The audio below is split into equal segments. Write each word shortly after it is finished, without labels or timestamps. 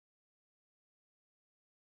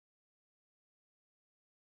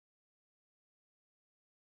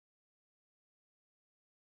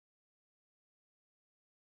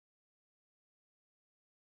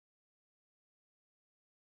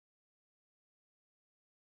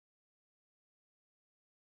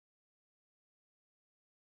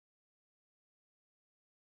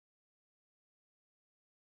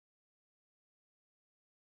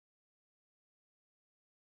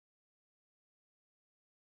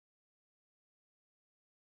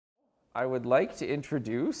I would like to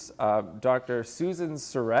introduce Dr. Susan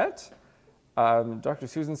Surette. Dr.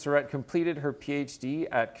 Susan Surette completed her PhD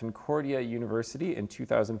at Concordia University in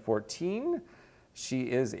 2014. She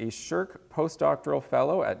is a Shirk postdoctoral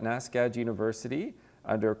fellow at NASCAD University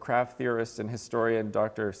under craft theorist and historian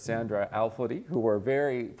Dr. Sandra Alfoti, who we're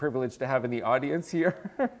very privileged to have in the audience here.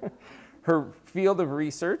 Her field of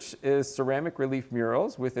research is ceramic relief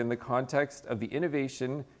murals within the context of the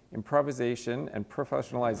innovation, improvisation, and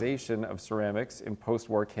professionalization of ceramics in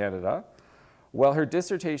post-war Canada, while her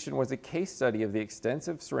dissertation was a case study of the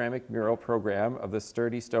extensive ceramic mural program of the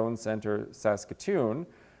Sturdy Stone Centre, Saskatoon.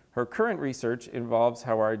 Her current research involves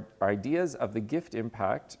how our ideas of the gift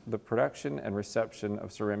impact the production and reception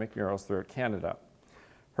of ceramic murals throughout Canada.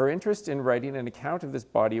 Her interest in writing an account of this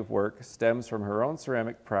body of work stems from her own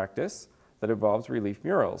ceramic practice that involves relief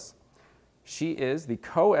murals. She is the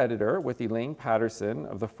co-editor with Elaine Patterson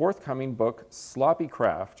of the forthcoming book, Sloppy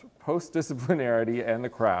Craft, Post-Disciplinarity and the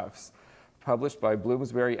Crafts, published by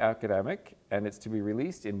Bloomsbury Academic, and it's to be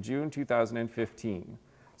released in June 2015.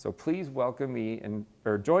 So please welcome me,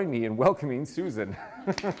 or join me in welcoming Susan.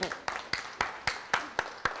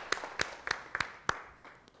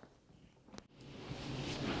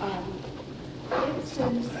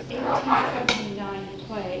 Kingston's 1879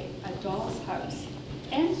 play, A Doll's House,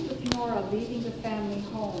 ends with Nora leaving the family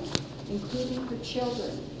home, including her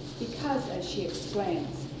children, because, as she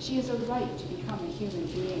explains, she has a right to become a human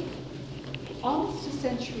being. Almost a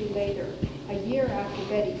century later, a year after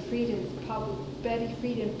Betty Friedan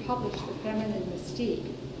published The Feminine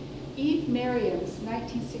Mystique, Eve Merriam's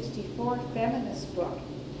 1964 feminist book,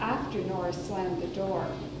 After Nora Slammed the Door,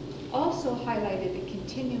 also highlighted the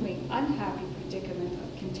continuing unhappy predicament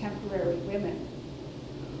of contemporary women.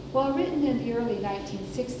 While written in the early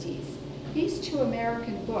 1960s, these two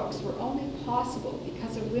American books were only possible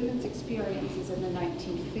because of women's experiences in the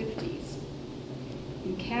 1950s.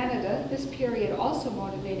 In Canada, this period also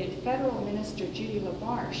motivated Federal Minister Judy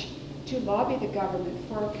LaMarche to lobby the government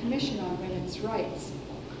for a commission on women's rights,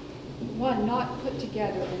 one not put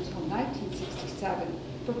together until 1967,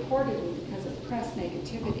 purportedly because of press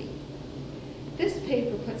negativity. This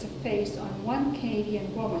paper puts a face on one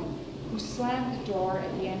Canadian woman who slammed the door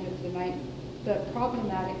at the end of the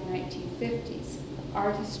problematic 1950s,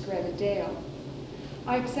 artist Greta Dale.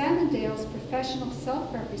 I examined Dale's professional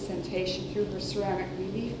self-representation through her ceramic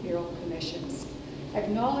relief mural commissions,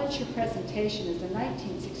 acknowledge her presentation as a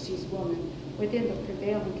 1960s woman within the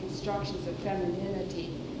prevailing constructions of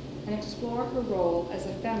femininity, and explore her role as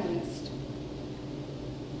a feminist.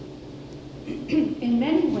 In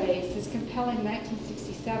many ways, this compelling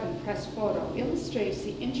 1967 press photo illustrates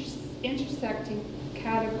the intersecting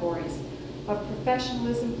categories of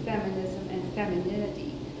professionalism, feminism, and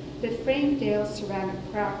femininity that framed Dale's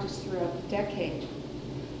ceramic practice throughout the decade.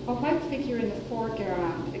 A white figure in the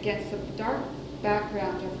foreground against the dark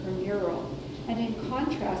background of her mural, and in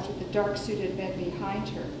contrast with the dark-suited men behind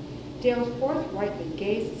her, Dale forthrightly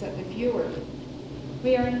gazes at the viewer.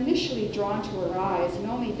 We are initially drawn to her eyes, and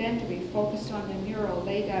only then do we focus on the mural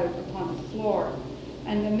laid out upon the floor,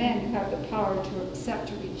 and the men who have the power to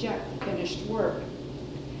accept or reject the finished work.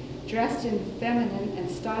 Dressed in the feminine and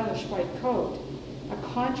stylish white coat, a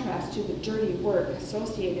contrast to the dirty work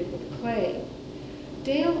associated with clay,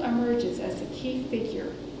 Dale emerges as a key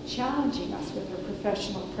figure, challenging us with her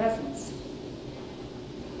professional presence.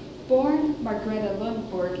 Born Margareta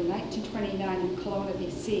Lundborg in 1929 in Kelowna,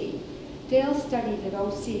 BC, Dale studied at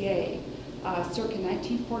OCA circa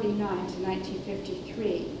 1949 to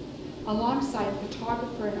 1953, alongside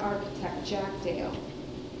photographer and architect Jack Dale.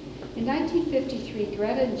 In 1953,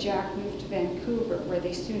 Greta and Jack moved to Vancouver, where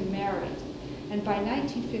they soon married, and by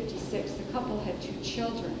 1956, the couple had 2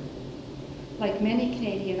 children. Like many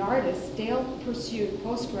Canadian artists, Dale pursued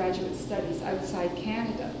postgraduate studies outside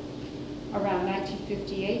Canada. Around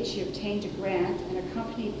 1958, she obtained a grant and,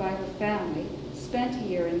 accompanied by her family, spent a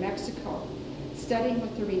year in Mexico, studying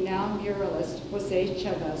with the renowned muralist José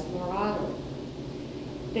Chavez Lorado.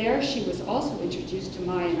 There, she was also introduced to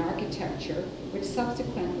Mayan architecture, which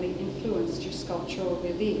subsequently influenced her sculptural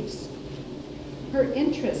reliefs. Her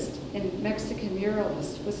interest in Mexican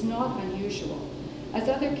muralists was not unusual, as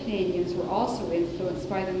other Canadians were also influenced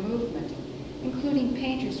by the movement, including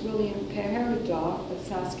painters William Pereira of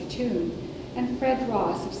Saskatoon and Fred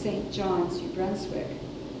Ross of St. John's, New Brunswick.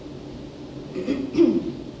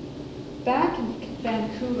 Back in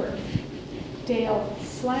Vancouver, Dale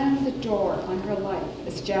slammed the door on her life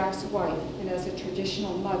as Jack's wife and as a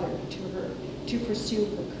traditional mother to pursue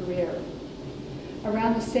her career.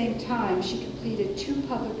 Around the same time, she completed 2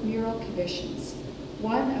 public mural commissions,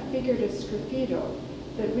 one a figurative sgraffito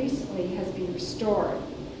that recently has been restored,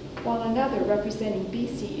 while another representing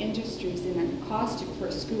BC industries in an caustic for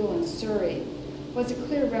a school in Surrey was a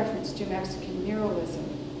clear reference to Mexican muralism.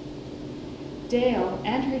 Dale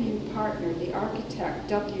and her new partner, the architect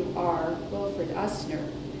W.R. Wilfred Usner,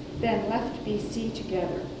 then left BC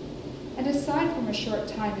together. And aside from a short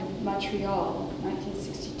time in Montreal,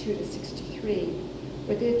 1962 to 63,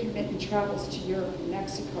 with intermittent travels to Europe and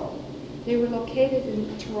Mexico, they were located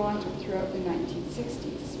in Toronto throughout the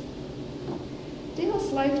 1960s.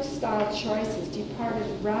 Dale's lifestyle choices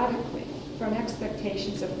departed radically from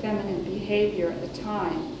expectations of feminine behavior at the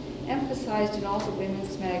time, emphasized in all the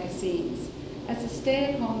women's magazines, as a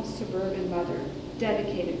stay-at-home suburban mother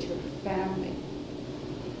dedicated to her family.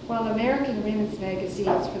 While American women's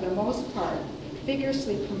magazines, for the most part,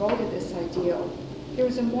 vigorously promoted this ideal, there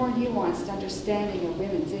was a more nuanced understanding of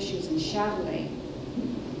women's issues in chatelaine.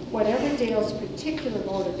 Whatever Dale's particular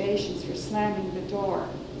motivations for slamming the door,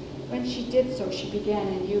 when she did so, she began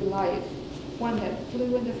a new life, one that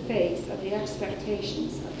flew in the face of the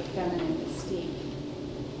expectations of the feminine mystique.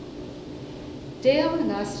 Dale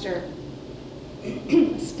and Usner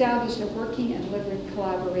established a working and living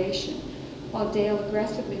collaboration, while Dale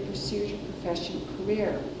aggressively pursued her professional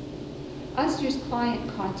career. Usner's client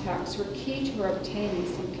contacts were key to her obtaining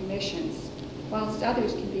some commissions, whilst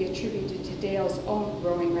others can be attributed to Dale's own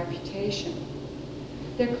growing reputation.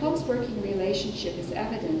 Their close working relationship is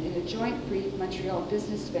evident in a joint brief Montreal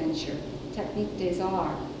business venture, Technique des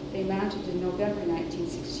Arts, they mounted in November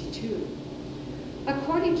 1962.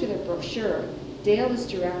 According to the brochure, Dale as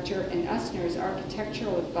director and Usner as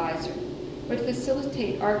architectural advisor would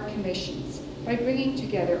facilitate art commissions by bringing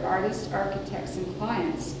together artists, architects, and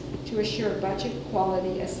clients to assure budget,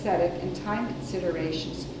 quality, aesthetic, and time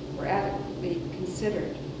considerations were adequately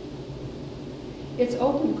considered. Its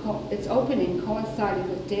opening coincided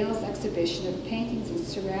with Dale's exhibition of paintings and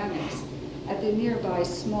ceramics at the nearby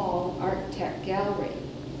small Art Tech Gallery.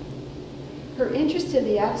 Her interest in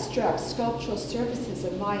the abstract sculptural surfaces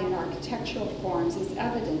of Mayan architectural forms is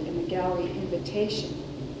evident in the gallery invitation.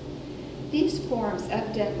 These forms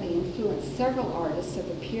evidently influenced several artists of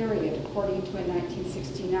the period, according to a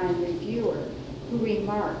 1969 reviewer, who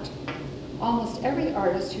remarked, "Almost every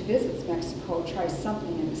artist who visits Mexico tries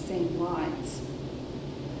something in the same lines."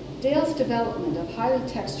 Dale's development of highly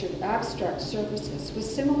textured abstract surfaces was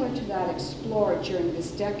similar to that explored during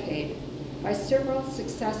this decade by several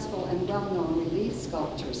successful and well-known relief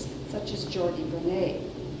sculptors, such as Jordi Bonet.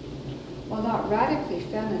 While not radically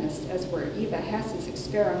feminist, as were Eva Hess's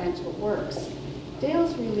experimental works,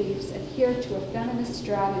 Dale's reliefs adhered to a feminist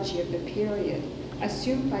strategy of the period,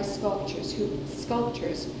 assumed by sculptors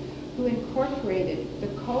who incorporated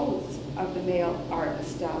the codes of the male art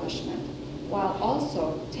establishment, while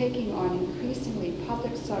also taking on increasingly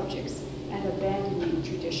public subjects and abandoning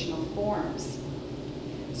traditional forms.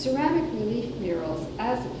 Ceramic relief murals,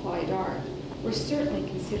 as applied art, were certainly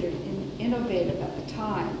considered innovative at the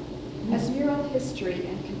time, as mural history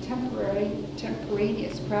and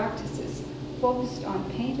contemporaneous practices focused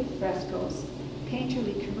on painted frescoes,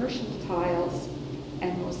 painterly commercial tiles,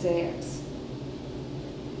 and mosaics.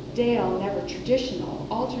 Dale, never traditional,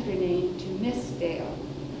 altered her name to Miss Dale,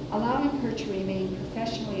 allowing her to remain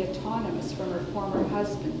professionally autonomous from her former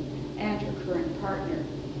husband and her current partner.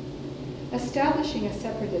 Establishing a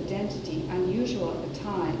separate identity, unusual at the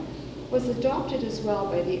time, was adopted as well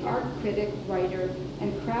by the art critic, writer,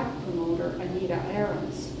 and craft promoter Anita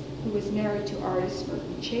Ahrens, who was married to artist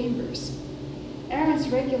Merton Chambers. Ahrens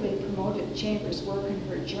regularly promoted Chambers' work in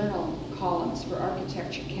her journal columns for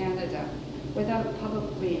Architecture Canada, without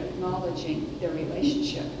publicly acknowledging their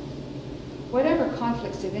relationship. Whatever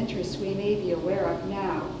conflicts of interest we may be aware of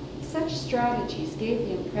now, such strategies gave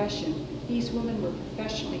the impression these women were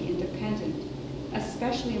professionally independent,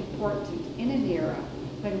 especially important in an era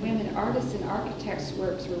when women artists and architects'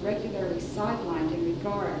 works were regularly sidelined in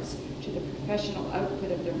regards to the professional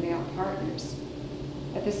output of their male partners.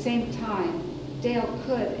 At the same time, Dale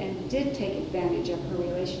could and did take advantage of her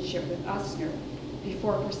relationship with Usner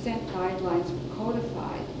before percent guidelines were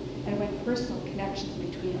codified and when personal connections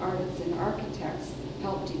between artists and architects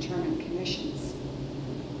helped determine commissions.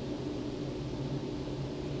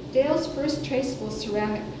 Dale's first traceable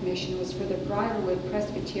ceramic commission was for the Briarwood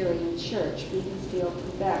Presbyterian Church, Rubensdale,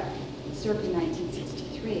 Quebec, circa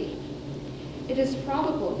 1963. It is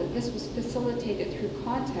probable that this was facilitated through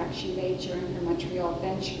contacts she made during her Montreal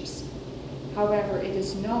ventures. However, it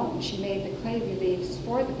is known she made the clay reliefs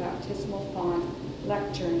for the baptismal font,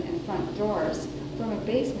 lectern, and front doors from a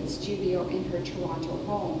basement studio in her Toronto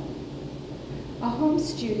home. A home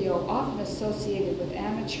studio often associated with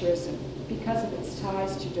amateurism because of its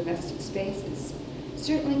ties to domestic spaces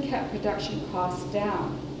certainly kept production costs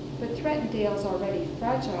down, but threatened Dale's already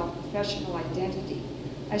fragile professional identity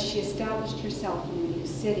as she established herself in a new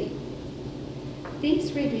city.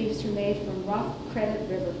 These reliefs were made from rough Credit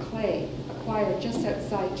River clay acquired just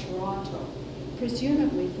outside Toronto,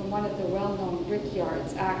 presumably from one of the well-known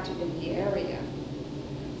brickyards active in the area.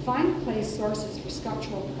 Fine clay sources for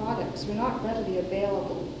sculptural products were not readily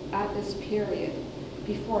available at this period,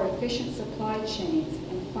 before efficient supply chains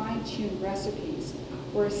and fine-tuned recipes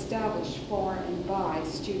were established for and by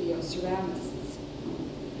studio ceramists.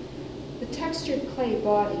 The textured clay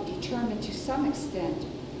body determined to some extent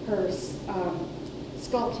her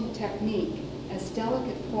sculpting technique, as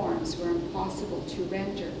delicate forms were impossible to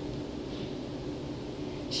render.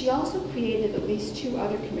 She also created at least 2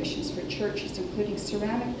 other commissions for churches, including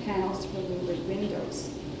ceramic panels for louvered windows.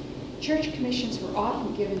 Church commissions were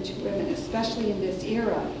often given to women, especially in this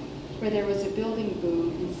era, where there was a building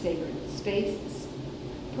boom in sacred spaces.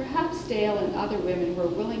 Perhaps Dale and other women were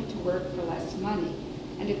willing to work for less money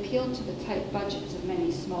and appealed to the tight budgets of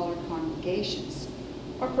many smaller congregations.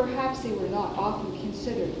 Or perhaps they were not often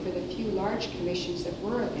considered for the few large commissions that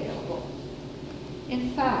were available.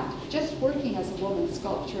 In fact, just working as a woman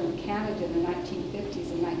sculptor in Canada in the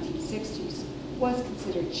 1950s and 1960s was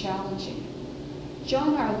considered challenging.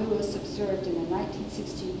 John R. Lewis observed in a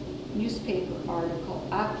 1960 newspaper article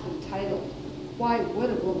aptly titled, "Why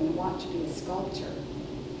Would a Woman Want to Be a Sculptor?"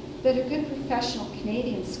 that a good professional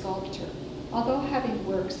Canadian sculptor, although having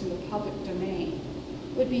works in the public domain,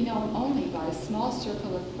 would be known only by a small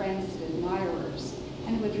circle of friends and admirers,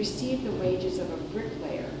 and would receive the wages of a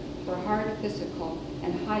bricklayer for hard physical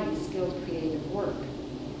and highly skilled creative work.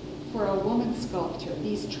 For a woman sculptor,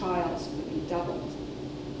 these trials would be doubled.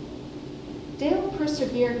 Dale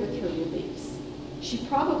persevered with her reliefs. She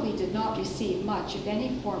probably did not receive much, if any,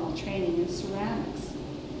 formal training in ceramics.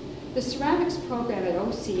 The ceramics program at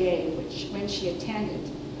OCA, which, when she attended,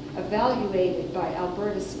 evaluated by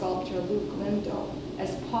Alberta sculptor Luke Lindo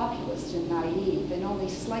as populist and naive and only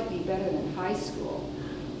slightly better than high school,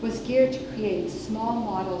 was geared to creating small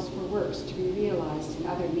models for works to be realized in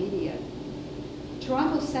other media.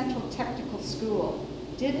 Toronto Central Technical School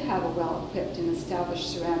did have a well-equipped and established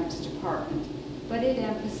ceramics department, but it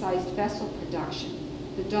emphasized vessel production,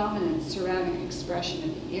 the dominant ceramic expression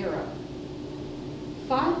of the era.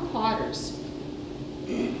 5 potters,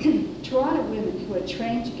 Toronto women who had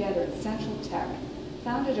trained together at Central Tech,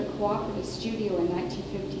 founded a cooperative studio in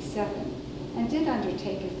 1957 and did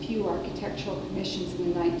undertake a few architectural commissions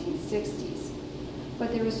in the 1960s,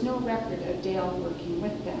 but there is no record of Dale working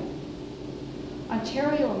with them.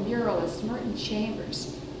 Ontario muralist Merton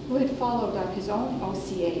Chambers, who had followed up his own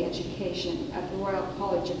OCA education at the Royal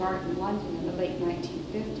College of Art in London in the late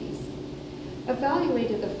 1950s,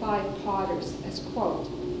 evaluated the 5 potters as, quote,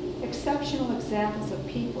 exceptional examples of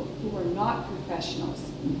people who were not professionals,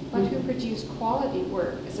 but who produced quality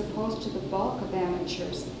work as opposed to the bulk of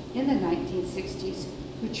amateurs in the 1960s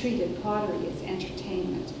who treated pottery as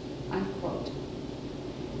entertainment, unquote.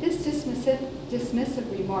 This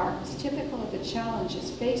dismissive remark was typical of the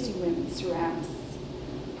challenges facing women ceramists.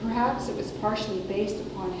 Perhaps it was partially based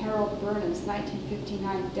upon Harold Burnham's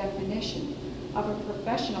 1959 definition of a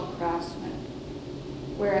professional craftsman,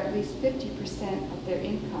 where at least 50% of their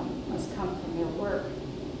income must come from their work.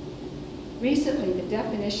 Recently, the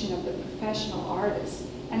definition of the professional artist,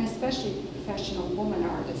 and especially the professional woman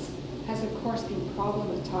artist, has of course been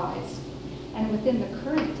problematized. And within the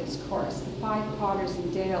current discourse, the 5 potters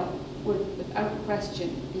in Dale would, without question,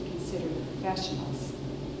 be considered professionals.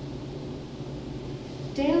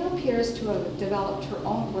 Dale appears to have developed her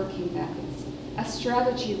own working methods, a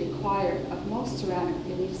strategy required of most ceramic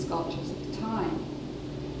relief sculptors at the time.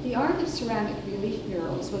 The art of ceramic relief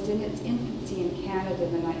murals was in its infancy in Canada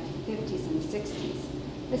in the 1950s and 60s,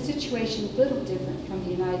 a situation little different from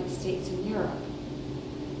the United States and Europe.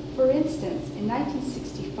 For instance, in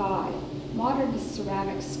 1965, modernist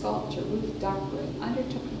ceramic sculptor Ruth Duckworth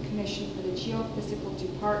undertook a commission for the geophysical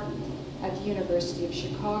department at the University of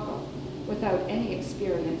Chicago without any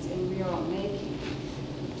experience in mural making.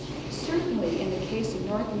 Certainly, in the case of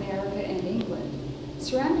North America and England,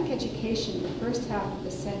 ceramic education in the first half of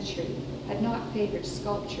the century had not favored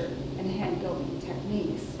sculpture and hand-building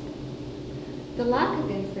techniques. The lack of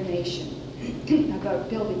information about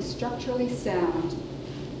building structurally sound,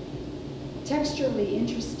 texturally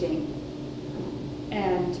interesting,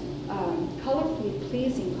 and colorfully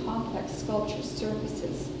pleasing complex sculpture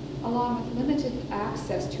surfaces, along with limited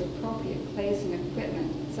access to appropriate clays and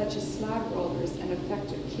equipment such as slab rollers and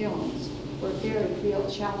effective kilns, were very real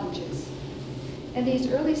challenges. In these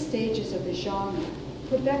early stages of the genre,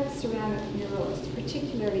 Quebec ceramic muralists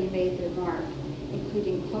particularly made their mark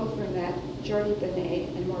including Claude Vernet, Jordi Benet,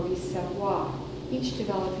 and Maurice Savoie, each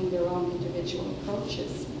developing their own individual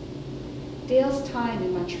approaches. Dale's time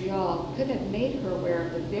in Montreal could have made her aware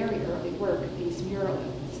of the very early work of these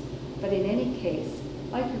muralists, but in any case,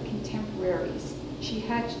 like her contemporaries, she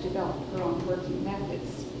had to develop her own working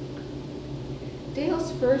methods.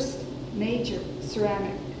 Dale's first major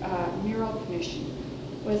ceramic mural commission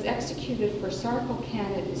was executed for Sarco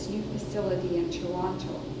Canada's new facility in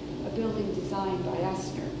Toronto, a building designed by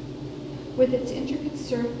Usner. With its intricate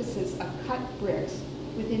surfaces of cut bricks,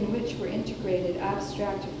 within which were integrated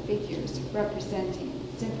abstracted figures representing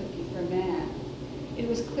sympathy for man, it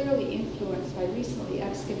was clearly influenced by recently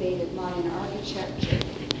excavated Mayan architecture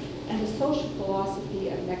and the social philosophy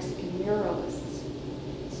of Mexican muralists.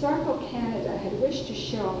 Sarco Canada had wished to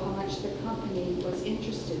show how much the company was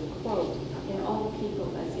interested, quote, in all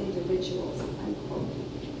people as individuals, unquote.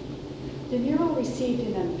 The mural received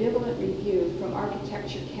an ambivalent review from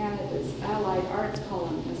Architecture Canada's Allied Arts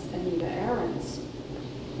columnist, Anita Ahrens.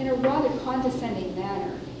 In a rather condescending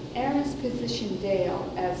manner, Ahrens positioned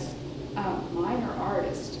Dale as a minor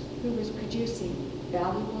artist who was producing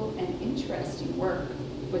valuable and interesting work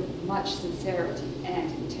with much sincerity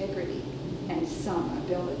and integrity and some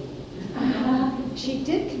ability. She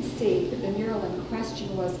did concede that the mural in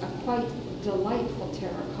question was a quite delightful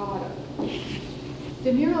terracotta.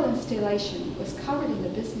 The mural installation was covered in the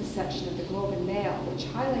business section of the Globe and Mail, which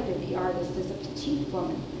highlighted the artist as a petite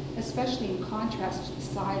woman, especially in contrast to the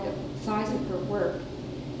size of her work,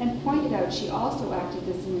 and pointed out she also acted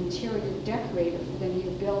as an interior decorator for the new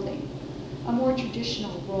building, a more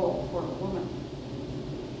traditional role for a woman.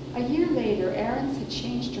 A year later, Ahrens had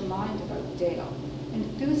changed her mind about Dale,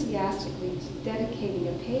 enthusiastically dedicating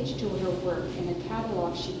a page to her work in a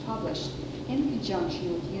catalog she published in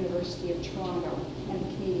conjunction with the University of Toronto and the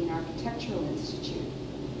Canadian Architectural Institute.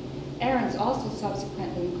 Ahrens also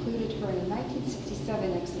subsequently included her in a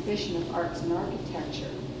 1967 exhibition of arts and architecture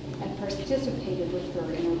and participated with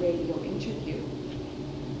her in a radio interview.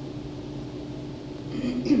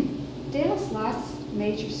 Dale's last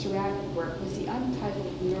major ceramic work was the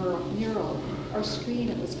untitled mural, or screen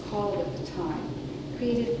it was called at the time,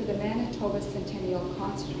 created for the Manitoba Centennial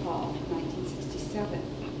Concert Hall in 1967.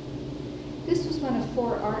 This was one of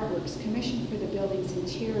 4 artworks commissioned for the building's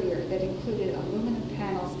interior that included aluminum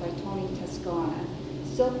panels by Tony Toscana,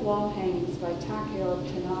 silk wall hangings by Takeo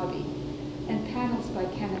Tanabe, and panels by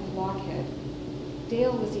Kenneth Lockhead.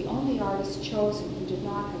 Dale was the only artist chosen who did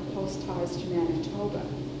not have close ties to Manitoba.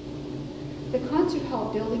 The Concert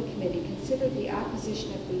Hall Building Committee considered the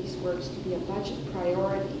acquisition of these works to be a budget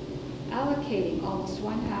priority, allocating almost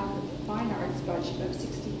one-half of the fine arts budget of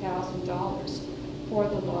 $60,000 for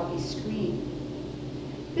the lobby screen.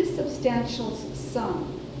 This substantial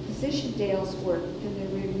sum positioned Dale's work within the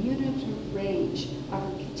remunerative range of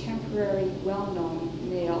a contemporary, well-known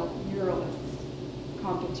male muralist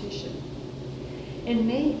competition. In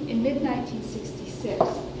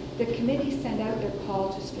mid-1966, the committee sent out their call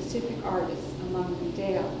to specific artists, among them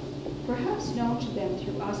Dale, perhaps known to them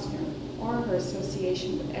through Usner or her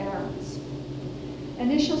association with Ahrens.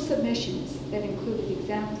 Initial submissions that included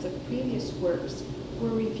examples of previous works were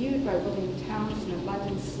reviewed by William Townsend of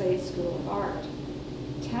London's Slade School of Art.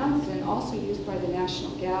 Townsend, also used by the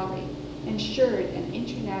National Gallery, ensured an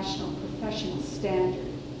international professional standard,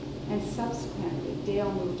 and subsequently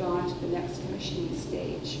Dale moved on to the next commissioning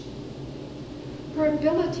stage. Her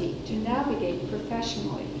ability to navigate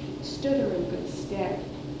professionally stood her in good stead.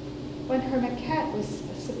 When her maquette was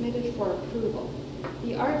submitted for approval,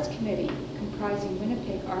 the Arts Committee, comprising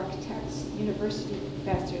Winnipeg architects, university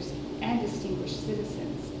professors, and distinguished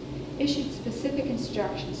citizens, issued specific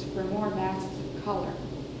instructions for more masses of color.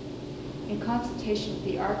 In consultation with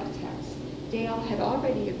the architects, Dale had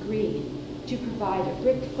already agreed to provide a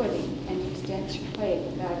brick footing and use denser clay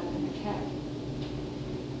with that of the maquette.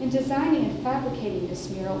 In designing and fabricating this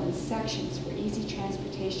mural in sections for easy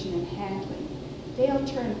transportation and handling, Dale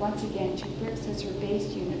turned once again to bricks as her base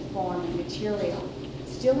unit form and material,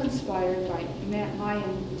 still inspired by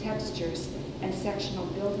Mayan textures and sectional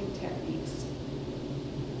building techniques.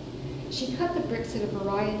 She cut the bricks at a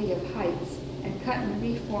variety of heights and cut and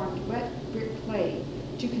reformed wet brick clay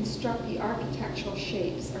to construct the architectural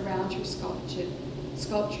shapes around her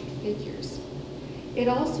sculptured figures. It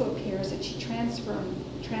also appears that she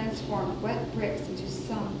transformed wet bricks into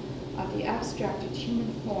some of the abstracted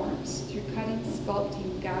human forms through cutting,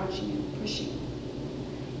 sculpting, gouging, and pushing.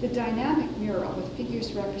 The dynamic mural, with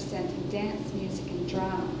figures representing dance, music, and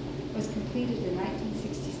drama, was completed in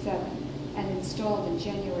 1967 and installed in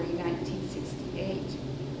January 1968.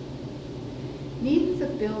 Neither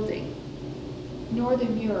the building nor the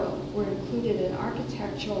mural were included in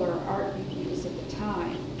architectural or art reviews at the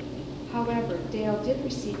time. However, Dale did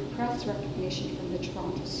receive press recognition from the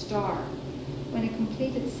Toronto Star when a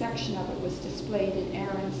completed section of it was displayed in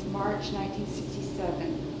Aaron's March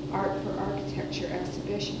 1967 Art for Architecture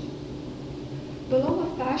exhibition. Below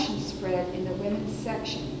a fashion spread in the women's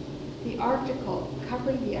section, the article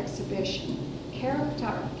covering the exhibition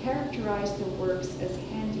characterized the works as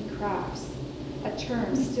handicrafts, a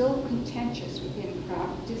term still contentious within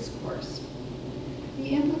craft discourse. The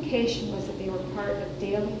implication was that they were part of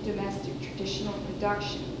daily domestic traditional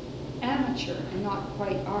production, amateur and not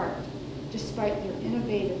quite art, despite their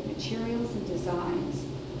innovative materials and designs,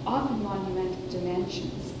 often monumental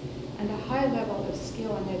dimensions, and a high level of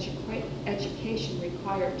skill and education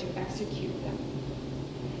required to execute them.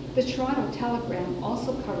 The Toronto Telegram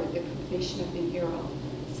also covered the completion of the mural,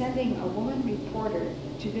 sending a woman reporter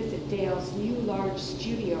to visit Dale's new large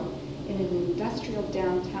studio in an industrial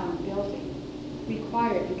downtown building,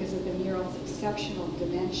 required because of the mural's exceptional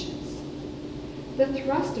dimensions. The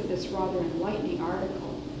thrust of this rather enlightening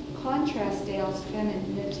article contrasts Dale's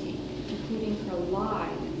femininity, including her lithe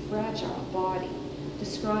and fragile body,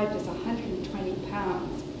 described as 120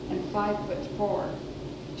 pounds and 5'4",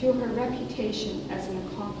 to her reputation as an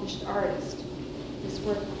accomplished artist, is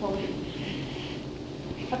worth quoting.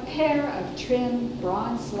 A pair of trim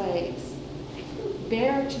bronze legs,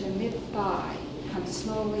 bare to the mid-thigh, come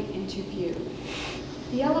slowly into view.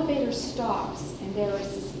 The elevator stops, and there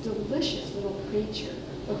is this delicious little creature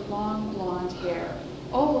with long blonde hair,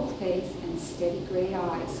 oval face, and steady gray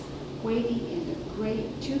eyes, waiting in the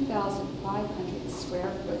great 2,500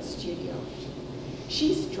 square foot studio.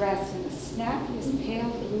 She's dressed in the snappiest pale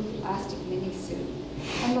blue plastic mini-suit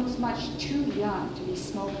and looks much too young to be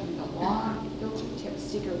smoking the long filter-tip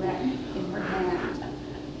cigarette in her hand.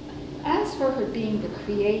 As for her being the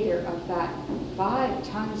creator of that 5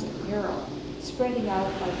 tons of mural spreading out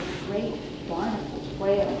like a great barnacled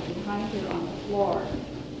whale behind her on the floor,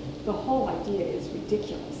 the whole idea is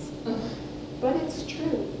ridiculous. But it's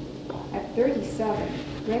true. At 37,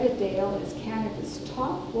 Greta Dale is Canada's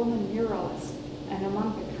top woman muralist and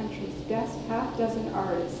among the country's best half-dozen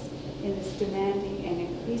artists in this demanding and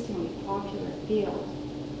increasingly popular field.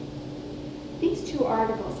 These two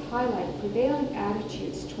articles highlight prevailing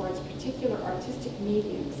attitudes towards particular artistic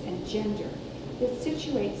mediums and gender that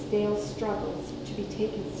situates Dale's struggles to be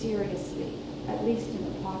taken seriously, at least in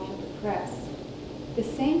the popular press. The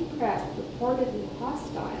same press purportedly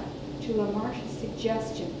hostile to LaMarche's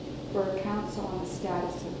suggestion for a council on the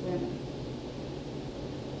status of women.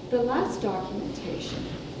 The last documentation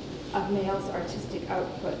of Mayle's artistic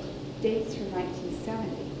output dates from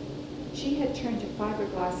 1970. She had turned to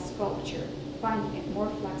fiberglass sculpture, finding it more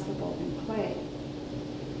flexible than clay.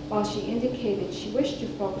 While she indicated she wished to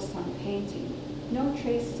focus on painting, no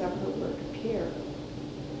traces of her work appear.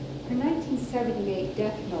 Her 1978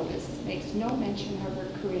 death notice makes no mention of her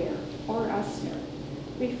career or Usner,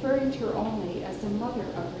 referring to her only as the mother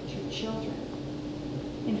of her 2 children.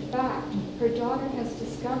 In fact, her daughter has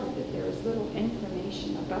discovered that there is little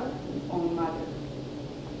information about her own mother.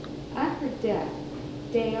 At her death,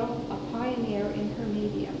 Dale, a pioneer in her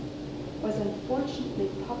medium, was unfortunately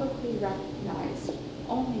publicly recognized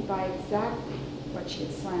only by exactly what she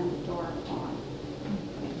had slammed the door upon.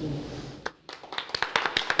 Thank you.